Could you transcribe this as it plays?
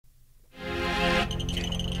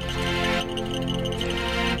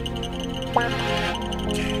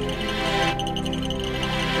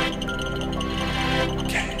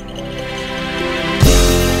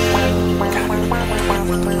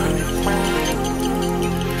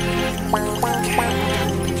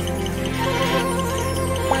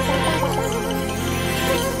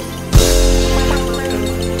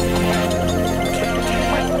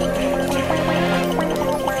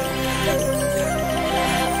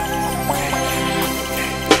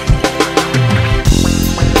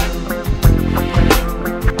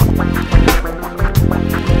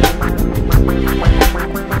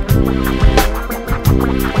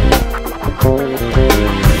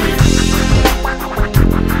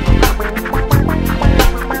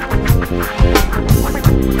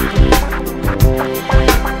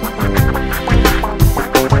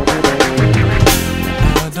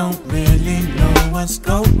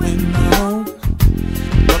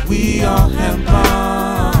we all have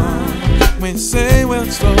gone. When say well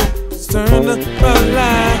slow, it's turned to a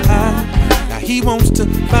lie. Now he wants to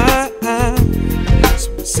fight,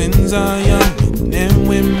 so he sends our young men and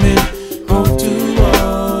women off to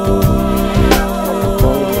war.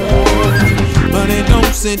 But it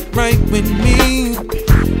don't sit right with me.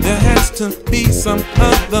 There has to be some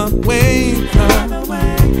other way to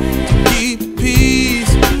keep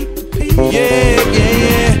peace. Yeah,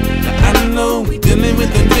 yeah. Now I know we dealing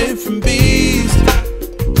with a different beast.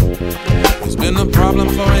 It's been a problem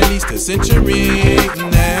for at least a century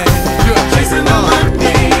now. Chasing the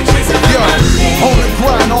money, chasing the money. On the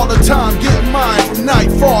grind all the time, getting mine from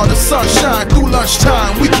nightfall to sunshine through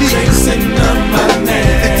lunchtime. We keep chasing the money.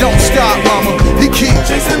 It don't stop, mama. He keep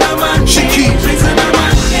chasing the money. She keep chasing the money.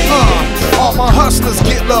 All my hustlers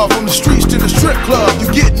get love from the streets to the strip club. You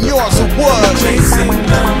getting yours or what? Chasing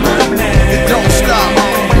the money. It don't stop,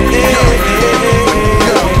 mama.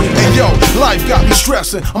 Hey yo, life got me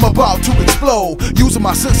stressing. I'm about to explode. Using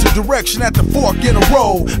my sense of direction at the fork in the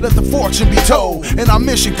road. Let the fortune be told and our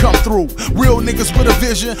mission come through. Real niggas with a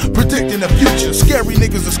vision, predicting the future. Scary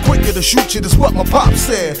niggas is quicker to shoot you, that's what my pop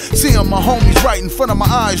said. Seeing my homies right in front of my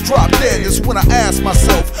eyes drop dead. That's when I ask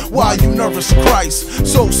myself, why you nervous, Christ?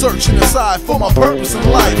 So searching inside for my purpose in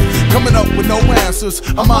life. Coming up with no answers,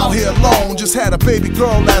 I'm out here alone. Just had a baby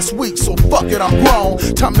girl last week, so fuck it, I'm grown.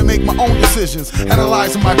 Time to make my own decisions,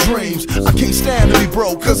 analyzing my dreams. I can't stand to be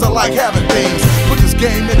broke, cause I like having things. Put this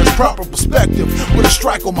game in its proper perspective, with a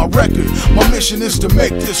strike on my record. My mission is to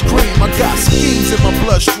make this cream. I got schemes in my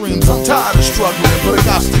bloodstreams. I'm tired of struggling, but I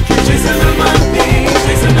got to keep chasing the money,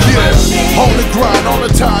 chasing the money. On the grind all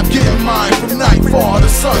the time, getting mine from nightfall to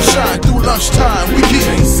sunshine through lunchtime. We keep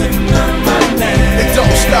chasing the money. It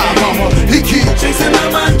don't stop, mama. He keep chasing the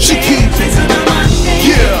money. She keep chasing the money.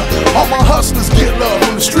 Yeah, all my hustlers get love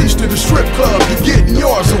from the streets to the strip club. You getting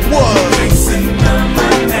yours or what? Chasing the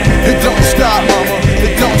money. It don't stop, mama.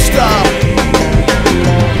 It don't stop.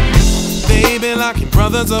 They been locking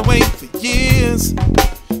brothers away for years.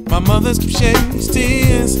 My mothers keep shedding these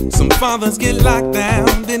tears. Some fathers get locked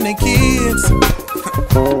down, then their kids.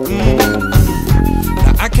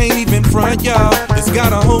 Now I can't even front y'all. It's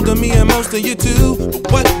got a hold of me and most of you too.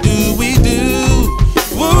 But what do we do?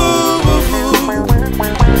 Woo, woo, woo, woo,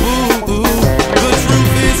 woo. The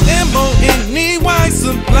truth is MONEY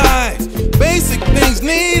supplies basic things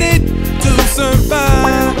needed to survive.